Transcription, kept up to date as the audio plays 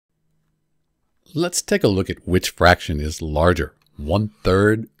Let's take a look at which fraction is larger,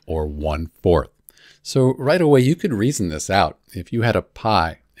 1/3 or 1/4. So right away you could reason this out. If you had a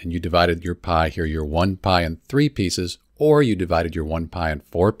pie and you divided your pie here, your 1 pie in 3 pieces, or you divided your 1 pie in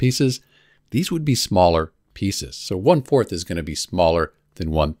 4 pieces, these would be smaller pieces. So 1/4 is going to be smaller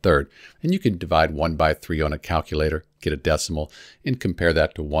than 1/3. And you can divide 1 by 3 on a calculator, get a decimal, and compare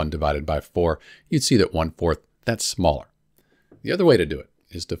that to 1 divided by 4. You'd see that 1/4, that's smaller. The other way to do it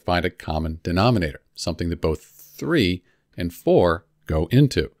is to find a common denominator, something that both 3 and 4 go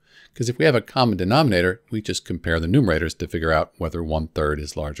into. Because if we have a common denominator, we just compare the numerators to figure out whether 1/3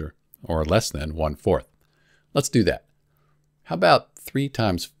 is larger or less than 1/4. Let's do that. How about 3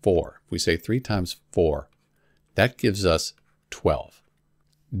 times 4? If we say 3 times 4, that gives us 12.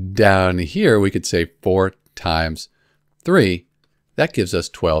 Down here, we could say 4 times 3. That gives us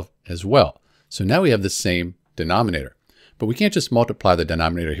 12 as well. So now we have the same denominator. But we can't just multiply the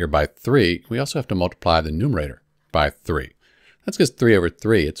denominator here by 3. We also have to multiply the numerator by 3. That's because 3 over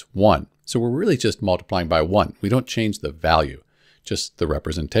 3, it's 1. So we're really just multiplying by 1. We don't change the value, just the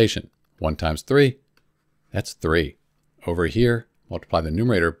representation. 1 times 3, that's 3. Over here, multiply the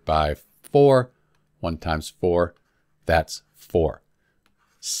numerator by 4. 1 times 4, that's 4.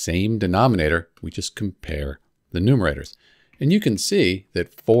 Same denominator, we just compare the numerators. And you can see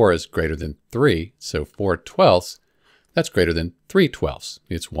that 4 is greater than 3, so 4/12, that's greater than 3/12.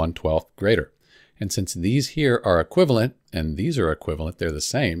 It's 1/12 greater. And since these here are equivalent and these are equivalent, they're the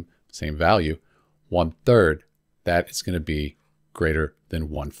same value, 1/3, that is going to be greater than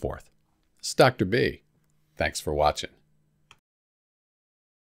 1/4. It's Dr. B. Thanks for watching.